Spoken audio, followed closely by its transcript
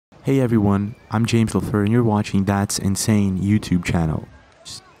Hey everyone, I'm James LaFleur and you're watching That's Insane YouTube channel.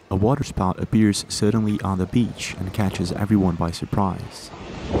 A waterspout appears suddenly on the beach and catches everyone by surprise.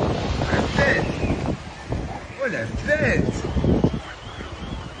 What a fit!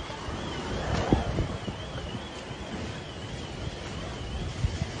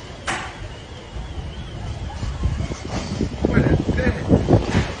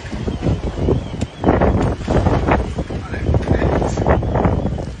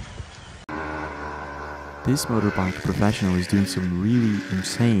 This motorbike professional is doing some really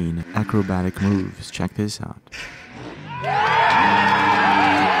insane acrobatic moves. Check this out.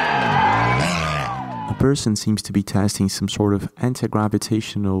 A person seems to be testing some sort of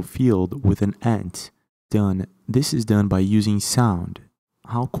anti-gravitational field with an ant. This is done by using sound.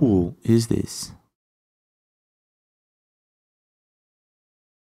 How cool is this?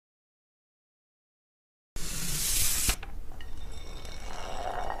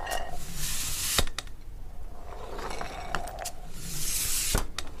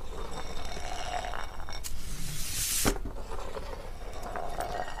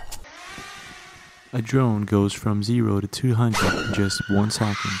 A drone goes from 0 to 200 in just 1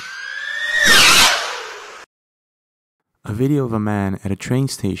 second. A video of a man at a train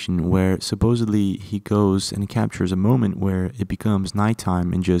station where supposedly he goes and captures a moment where it becomes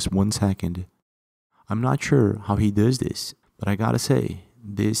nighttime in just 1 second. I'm not sure how he does this, but I gotta say,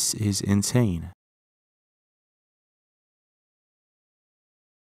 this is insane.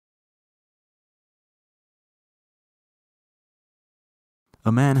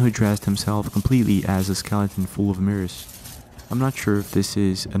 A man who dressed himself completely as a skeleton full of mirrors. I'm not sure if this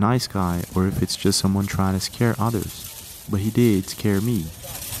is a nice guy or if it's just someone trying to scare others, but he did scare me.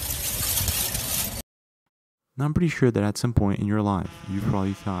 Now I'm pretty sure that at some point in your life, you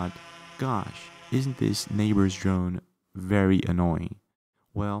probably thought, gosh, isn't this neighbor's drone very annoying?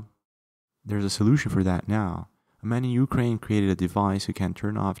 Well, there's a solution for that now. A man in Ukraine created a device who can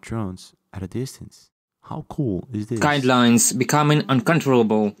turn off drones at a distance. How cool is this? Guidelines becoming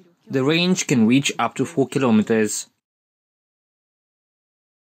uncontrollable. The range can reach up to 4 kilometers.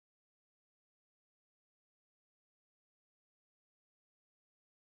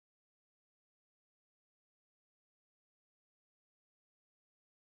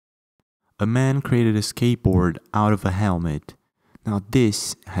 A man created a skateboard out of a helmet. Now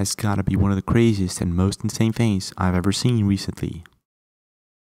this has gotta be one of the craziest and most insane things I've ever seen recently.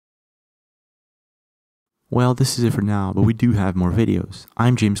 Well, this is it for now, but we do have more videos.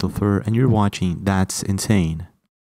 I'm James LaFleur and you're watching That's Insane.